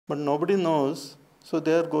but nobody knows, so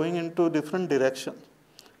they are going into different direction.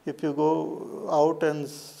 If you go out and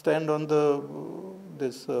stand on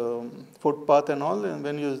this footpath and all, and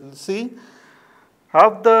when you see,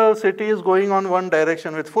 half the city is going on one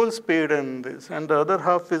direction with full speed and this, and the other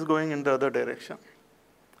half is going in the other direction.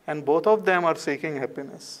 And both of them are seeking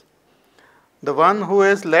happiness. The one who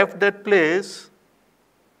has left that place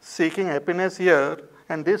seeking happiness here,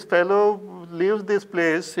 and this fellow leaves this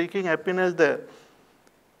place seeking happiness there.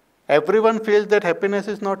 Everyone feels that happiness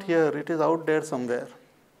is not here, it is out there somewhere.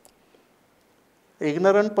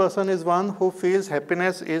 Ignorant person is one who feels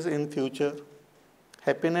happiness is in future,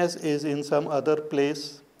 happiness is in some other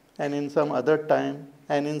place, and in some other time,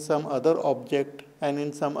 and in some other object, and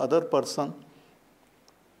in some other person.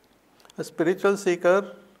 A spiritual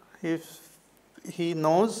seeker, he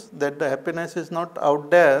knows that the happiness is not out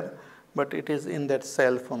there, but it is in that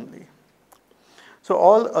self only. So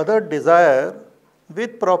all other desire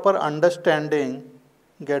with proper understanding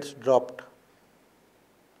gets dropped.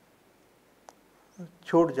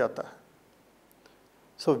 छूट जाता है.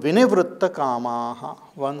 So vinivritta kamaha,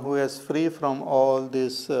 one who is free from all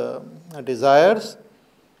these desires,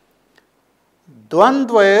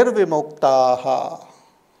 dvandvair vimuktaha.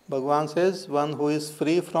 Bhagavan says one who is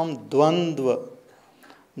free from dvandva.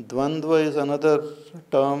 Dvandva is another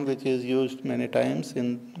term which is used many times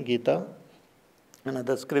in Gita and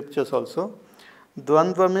other scriptures also.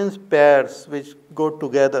 Dvandva means pairs which go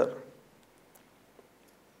together.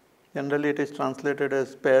 Generally it is translated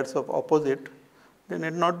as pairs of opposite. They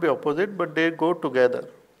need not be opposite, but they go together.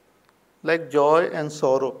 Like joy and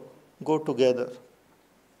sorrow go together.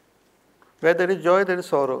 Where there is joy, there is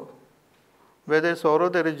sorrow. Where there is sorrow,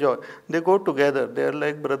 there is joy. They go together. They are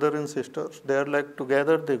like brother and sister. They are like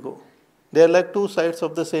together they go. They are like two sides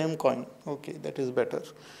of the same coin. Okay, that is better.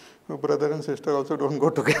 Brother and sister also don't go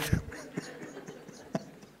together.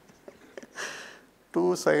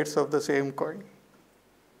 Two sides of the same coin.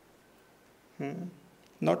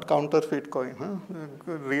 Not counterfeit coin,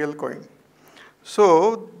 real coin.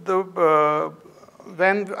 So,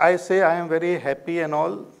 when I say I am very happy and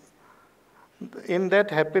all, in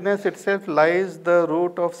that happiness itself lies the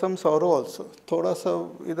root of some sorrow also. थोड़ा सा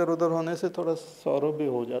इधर उधर होने से थोड़ा sorrow भी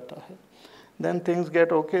हो जाता है. Then things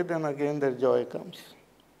get okay, then again their joy comes.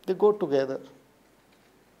 They go together.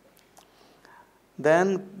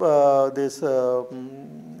 Then this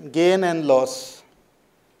gain and loss,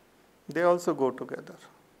 they also go together.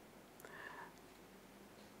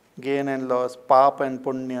 Gain and loss, papa and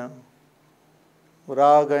punya,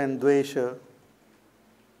 raga and dvesha,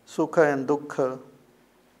 sukha and dukkha.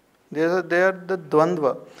 They are the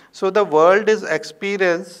dvandva. So the world is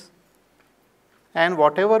experience, and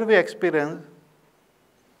whatever we experience,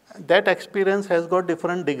 that experience has got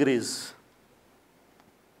different degrees.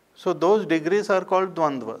 So those degrees are called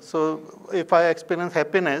dvandva. So if I experience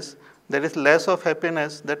happiness, there is less of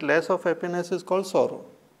happiness. That less of happiness is called sorrow.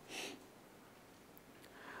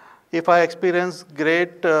 If I experience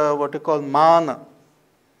great, what you call man,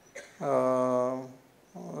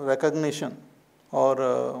 recognition,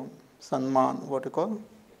 or sanman, what you call,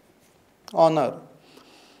 honor,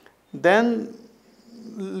 then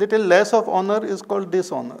little less of honor is called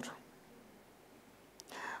dishonor.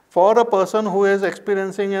 For a person who is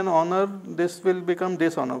experiencing an honor, this will become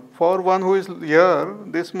dishonor. For one who is here,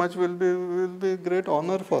 this much will be great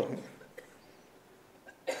honor for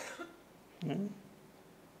him.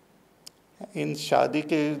 In शादी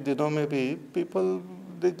के दिनों में भी people,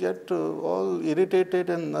 they get all irritated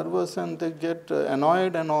and nervous and they get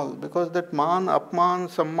annoyed and all, because that man, apman,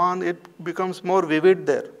 samman, it becomes more vivid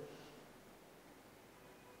there.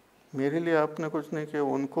 मेरे लिए आपने कुछ नहीं किया,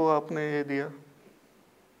 उनको आपने ये दिया.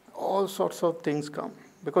 All sorts of things come,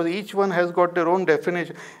 because each one has got their own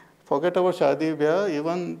definition. Forget about shadi vyah,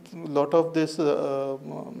 even lot of this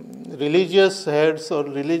religious heads or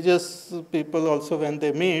religious people also, when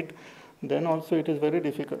they meet, then also it is very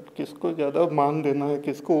difficult. किसको ज़्यादा मान देना है,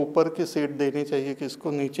 किसको ऊपर की seat देनी चाहिए,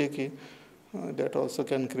 किसको नीचे की. That also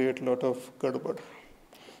can create lot of gadbad.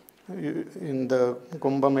 In the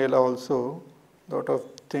Kumbh Mela also, lot of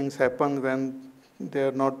things happen when they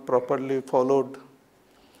are not properly followed.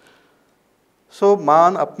 So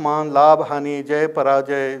man, apman, labh, hani, jay,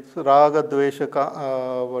 parajay, raga, dvesha,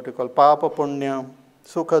 what you call, papa, punya,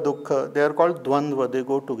 sukha, dukkha, they are called dvandva, they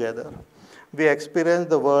go together. We experience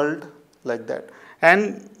the world like that.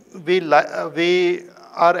 And we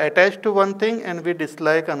are attached to one thing and we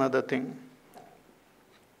dislike another thing.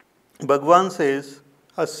 Bhagavan says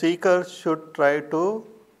a seeker should try to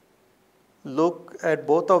look at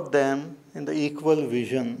both of them in the equal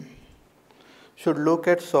vision. Should look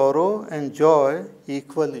at sorrow and joy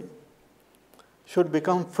equally. should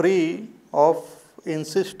become free of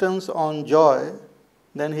insistence on joy,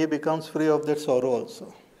 then he becomes free of that sorrow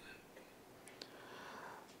also.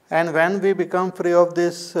 And when we become free of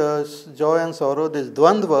this joy and sorrow, this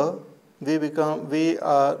dvandva, we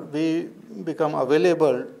become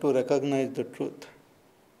available to recognize the truth.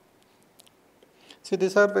 See,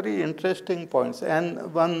 these are very interesting points,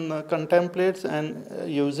 and one contemplates and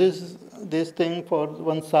uses this thing for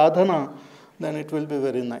one sadhana, then it will be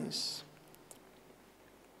very nice.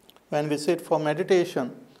 When we sit for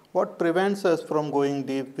meditation, what prevents us from going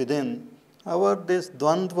deep within? This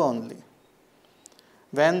dvandva only.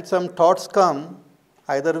 When some thoughts come,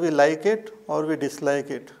 either we like it or we dislike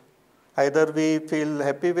it. Either we feel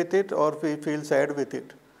happy with it or we feel sad with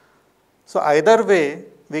it. So either way,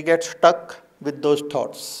 we get stuck with those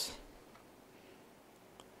thoughts.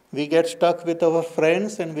 We get stuck with our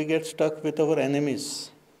friends and we get stuck with our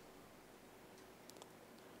enemies.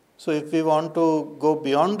 So if we want to go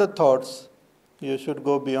beyond the thoughts, you should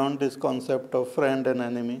go beyond this concept of friend and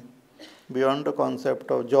enemy, beyond the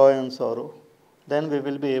concept of joy and sorrow. Then we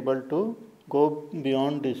will be able to go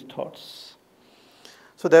beyond these thoughts.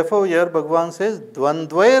 So therefore here Bhagavan says,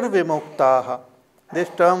 Dvandvair vimuktaha. This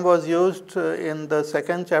term was used in the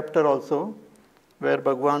second chapter also, where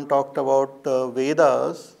Bhagavan talked about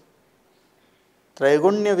Vedas.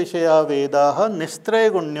 Traigunya Vishaya Vedaha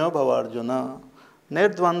Nistraigunyo Bhavarjuna.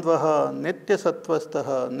 Nirdvandvaha Nitya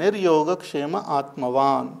Sattvastaha Niryoga Kshema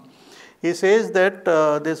Atmavan. He says that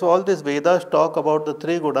all these Vedas talk about the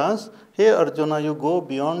three gunas. Hey Arjuna, you go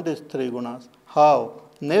beyond these three gunas. How?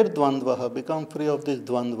 Nirdvandvaha, become free of this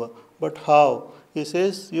dvandva. But how? He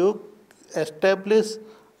says you establish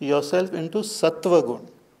yourself into sattva gun.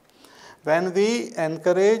 When we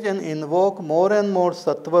encourage and invoke more and more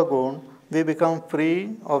sattva gun, we become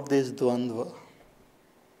free of this dvandva.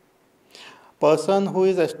 Person who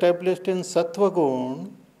is established in sattva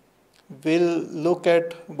gun will look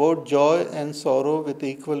at both joy and sorrow with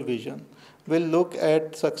equal vision, will look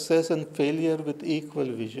at success and failure with equal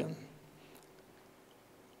vision.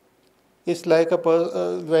 It's like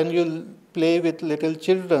when you play with little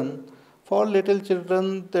children. For little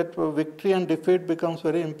children, that victory and defeat becomes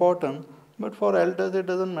very important, but for elders it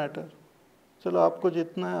doesn't matter. Chalo, aapko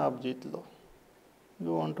jitna hai, aap jeet lo.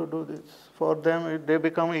 You want to do this. For them, they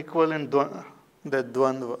become equal in the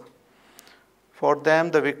dvandva. For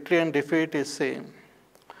them, the victory and defeat is same.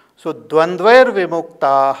 So, dvandvair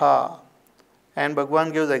vimuktaha. And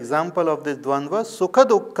Bhagavan gives example of this dvandva, sukha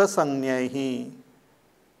dukkha sanyaihi,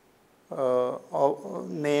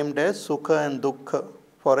 named as sukha and dukkha.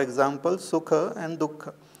 For example, sukha and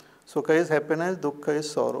dukkha. Sukha is happiness, dukkha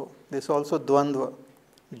is sorrow. This is also dvandva.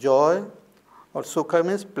 Joy or sukha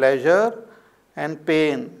means pleasure and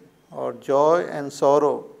pain, or joy and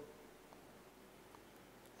sorrow.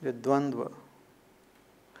 The dvandva.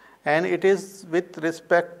 And it is with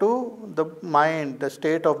respect to the mind, the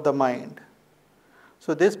state of the mind.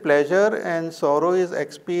 So this pleasure and sorrow is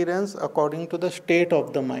experienced according to the state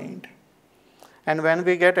of the mind. And when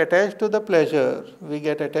we get attached to the pleasure, we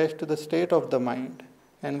get attached to the state of the mind.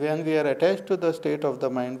 And when we are attached to the state of the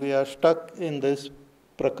mind, we are stuck in this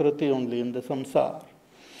prakriti only, in the samsara.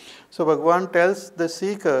 So Bhagavan tells the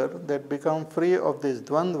seeker that become free of this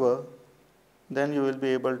dvandva, then you will be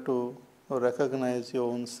able to recognize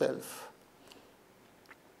your own self.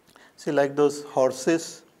 See, like those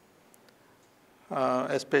horses,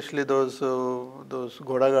 especially those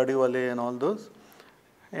ghoda gadi wale and all those,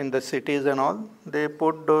 in the cities and all, they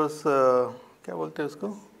put those, kya bolte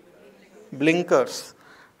usko?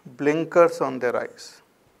 Blinkers on their eyes,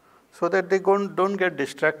 so that they don't get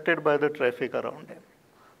distracted by the traffic around them.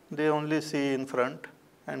 They only see in front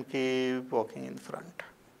and keep walking in front.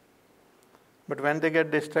 But when they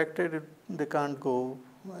get distracted, they can't go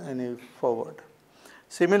any forward.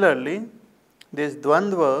 Similarly, this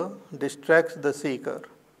dvandva distracts the seeker.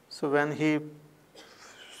 So when he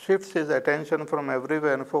shifts his attention from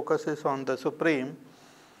everywhere and focuses on the Supreme,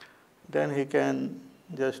 then he can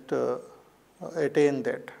just attain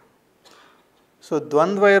that. So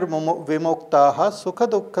dvandvair vimuktaha sukha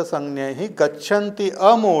dukkha sanyaihi gacchanti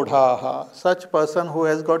amodhaha. Such person who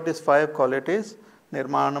has got these 5 qualities,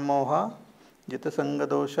 nirmana moha, jita sanga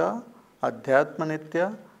dosha, adhyatma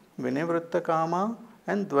nitya, vinivritta kama,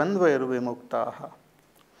 and dvandvair vimuktaha.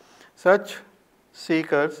 Such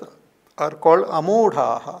seekers are called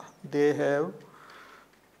amodhaha. They have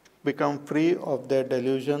become free of their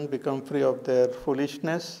delusion, become free of their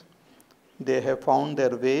foolishness. They have found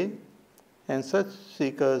their way, and such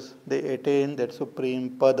seekers, they attain that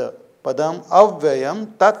supreme pada. Padam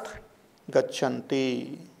avyayam tat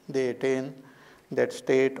gacchanti. They attain that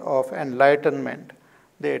state of enlightenment.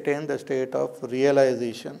 they attain the state of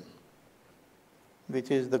realization,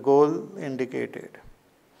 which is the goal indicated.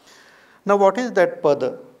 Now, what is that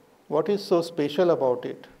pada? What is so special about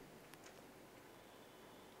it?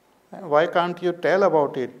 Why can't you tell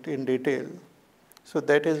about it in detail? So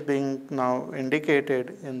that is being now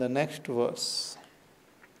indicated in the next verse.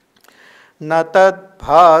 Na tad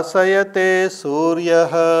bhasayate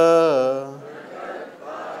suryah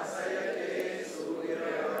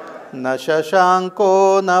na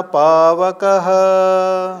shashanko na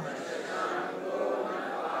pavakah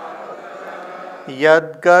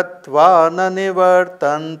yadgatva na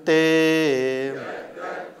nivartante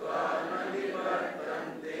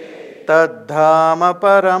taddhama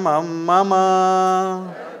paramam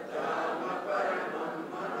mama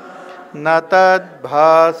na tad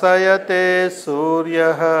bhasayate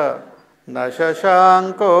suryah na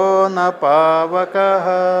shashanko na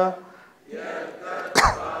pavakah.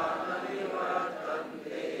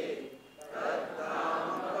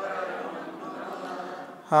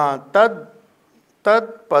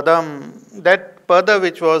 Tad padam, that pada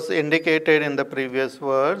which was indicated in the previous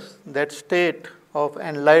verse, that state of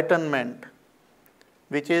enlightenment,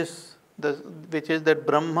 which is that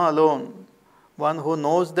Brahma alone. One who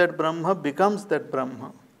knows that Brahma becomes that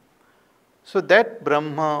Brahma. So that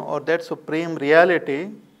Brahma or that supreme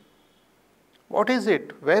reality, what is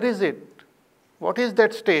it? Where is it? What is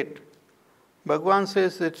that state? Bhagavan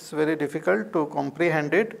says it's very difficult to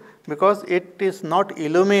comprehend it because it is not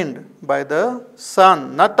illumined by the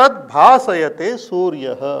sun. Na tad bhasayate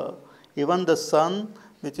suryah. Even the sun,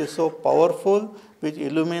 which is so powerful, which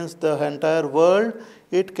illumines the entire world,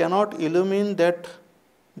 it cannot illumine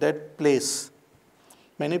that place.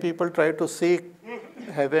 Many people try to seek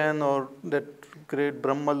heaven or that great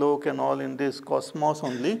Brahmalok and all in this cosmos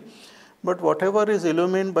only. But whatever is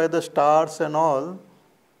illumined by the stars and all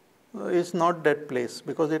is not that place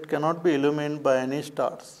because it cannot be illumined by any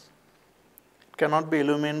stars. It cannot be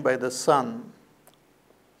illumined by the sun.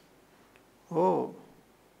 Oh,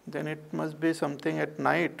 then it must be something at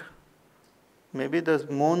night. Maybe the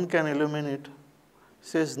moon can illuminate. It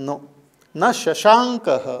says no. Na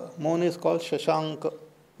shashankaha. Moon is called shashanka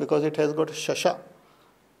because it has got shasha,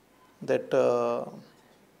 that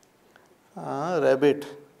rabbit.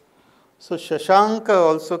 So shashanka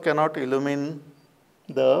also cannot illumine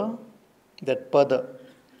that pada.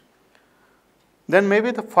 Then maybe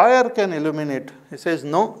the fire can illuminate. It says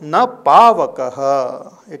no, na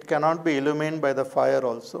pavakaha. It cannot be illumined by the fire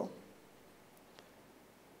also.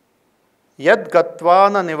 Yad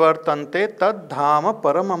gatvana nivartante tad dhama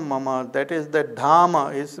paramam mama. That is that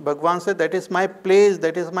dhama. Bhagavan said that is my place,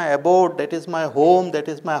 that is my abode, that is my home, that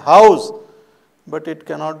is my house. But it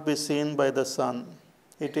cannot be seen by the sun.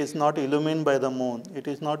 It is not illumined by the moon. It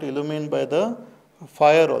is not illumined by the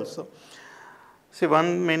fire also. See,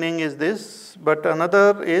 one meaning is this, but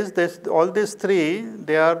another is this, all these three,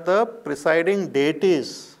 they are the presiding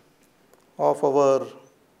deities of our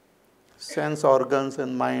sense organs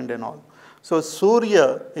and mind and all. So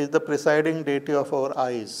Surya is the presiding deity of our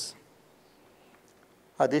eyes.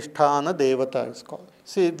 Adhisthana Devata is called.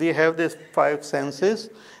 See, we have these 5 senses,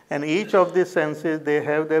 and each of these senses, they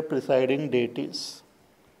have their presiding deities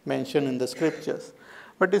mentioned in the scriptures.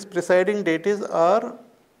 But these presiding deities are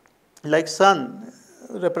like sun,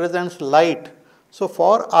 represents light. So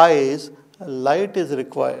for eyes, light is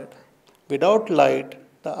required. Without light,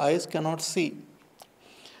 the eyes cannot see.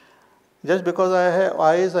 Just because I have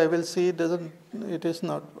eyes, I will see, it is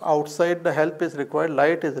not. Outside the help is required,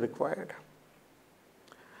 light is required.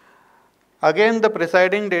 Again, the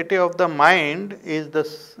presiding deity of the mind is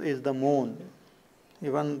the moon.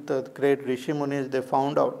 Even the great Rishi Munis, they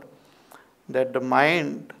found out that the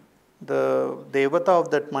mind, the devata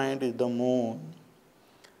of that mind is the moon.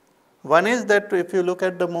 One is that if you look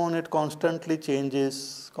at the moon, it constantly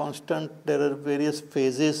changes, there are various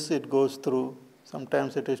phases it goes through.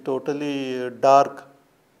 Sometimes it is totally dark,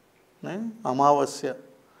 Amavasya,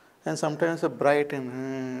 and sometimes bright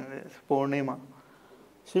and Purnima.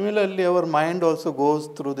 Similarly, our mind also goes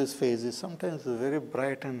through these phases. Sometimes it's very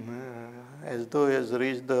bright and as though it has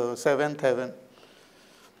reached the 7th heaven.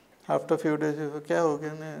 After a few days, kya ho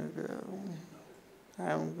gaya?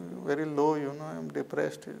 I am very low, I am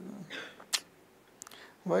depressed.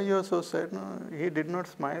 Why you are so sad? No, he did not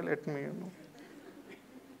smile at me,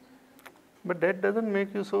 But that doesn't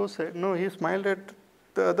make you so sad. No, he smiled at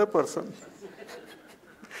the other person.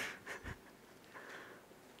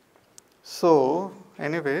 So,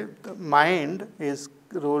 anyway, the mind is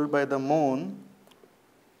ruled by the moon.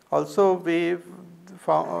 Also, they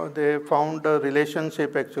found a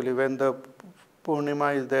relationship actually when the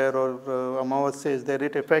Purnima is there or Amavasya is there,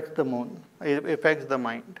 it affects the moon, it affects the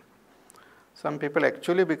mind. Some people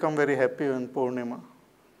actually become very happy on Purnima,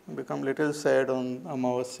 become little sad on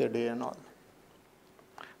Amavasya day and all.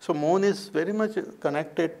 So moon is very much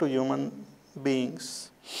connected to human beings.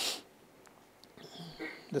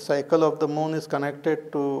 The cycle of the moon is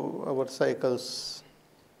connected to our cycles.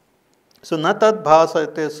 So na tad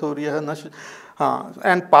bhasate surya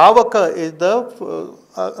and Pavaka is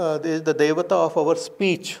the devata of our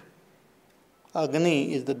speech.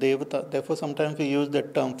 Agni is the devata. Therefore, sometimes we use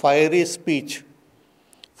that term, fiery speech.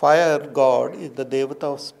 Fire god is the devata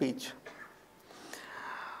of speech.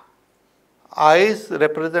 Eyes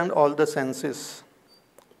represent all the senses.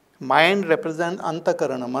 Mind represents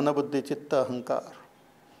antakarana, mana buddhi chitta ahankar.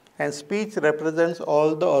 And speech represents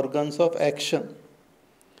all the organs of action.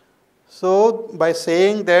 So, by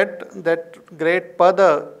saying that great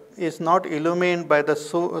pada is not illumined by the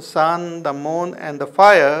sun, the moon and the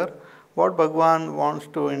fire, what Bhagavan wants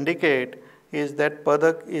to indicate is that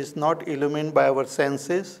pada is not illumined by our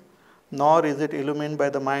senses, nor is it illumined by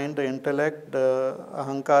the mind, the intellect, the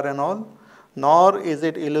ahankar and all, nor is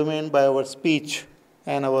it illumined by our speech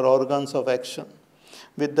and our organs of action.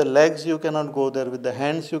 With the legs you cannot go there, with the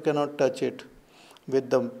hands you cannot touch it, with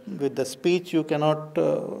the speech you cannot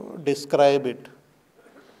describe it.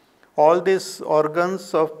 All these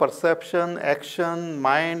organs of perception, action,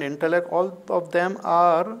 mind, intellect, all of them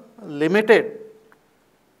are limited.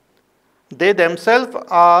 They themselves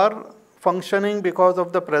are functioning because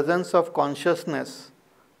of the presence of consciousness,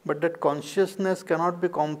 but that consciousness cannot be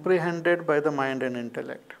comprehended by the mind and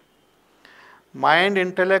intellect. Mind,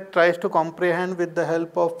 intellect tries to comprehend with the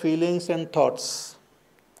help of feelings and thoughts.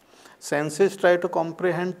 Senses try to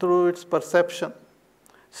comprehend through its perception.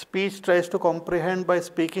 Speech tries to comprehend by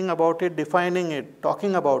speaking about it, defining it,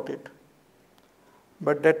 talking about it.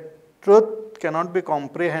 But that truth cannot be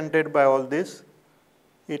comprehended by all this.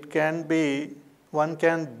 One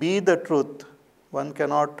can be the truth. One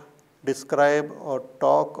cannot describe or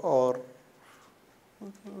talk or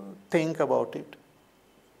think about it.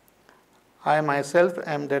 I myself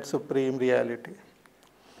am that supreme reality.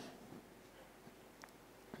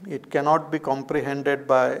 It cannot be comprehended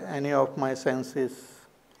by any of my senses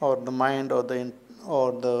or the mind or the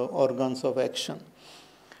organs of action.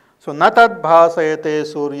 So, na tad bhasayate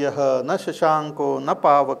suryaha, na shashanko, na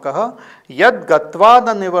pavakaha, yad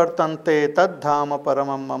gatvada nivartante, tad dhama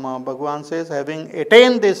paramam mama. Bhagavan says, having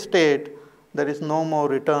attained this state, there is no more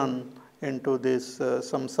return into this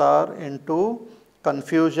samsara, into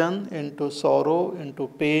confusion, into sorrow, into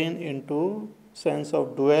pain, into sense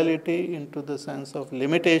of duality, into the sense of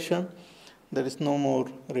limitation. There is no more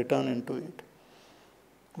return into it.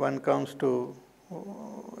 One comes to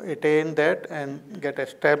attain that and get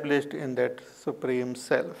established in that supreme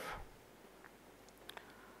self.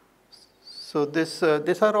 So these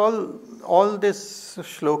are all these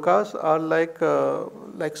shlokas are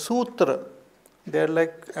like sutra. They are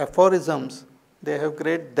like aphorisms. They have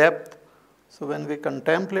great depth. So when we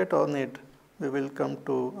contemplate on it, we will come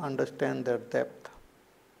to understand their depth.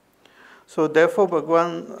 So therefore,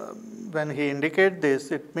 Bhagavan, when he indicates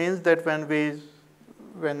this, it means that when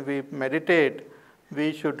we meditate,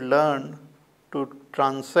 we should learn to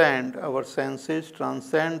transcend our senses,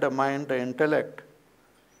 transcend the mind, the intellect,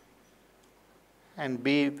 and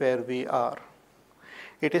be where we are.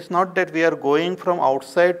 It is not that we are going from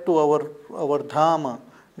outside to our dhama.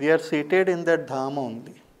 We are seated in that dhama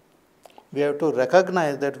only. We have to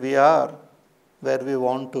recognize that we are where we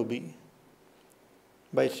want to be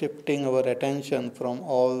by shifting our attention from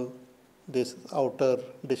all these outer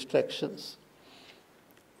distractions.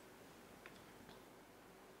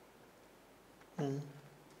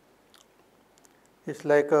 It's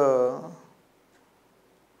like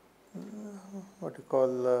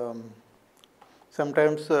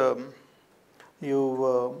sometimes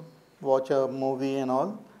you watch a movie and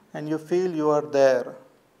all, and you feel you are there.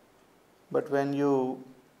 But when you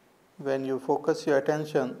focus your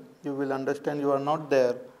attention, you will understand you are not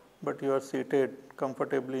there, but you are seated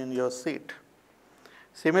comfortably in your seat.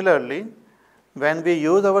 Similarly, when we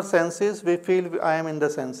use our senses, we feel I am in the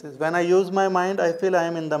senses. When I use my mind, I feel I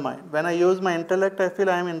am in the mind. When I use my intellect, I feel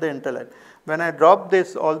I am in the intellect. When I drop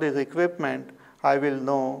all this equipment, I will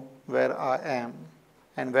know where I am.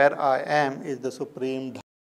 And where I am is the supreme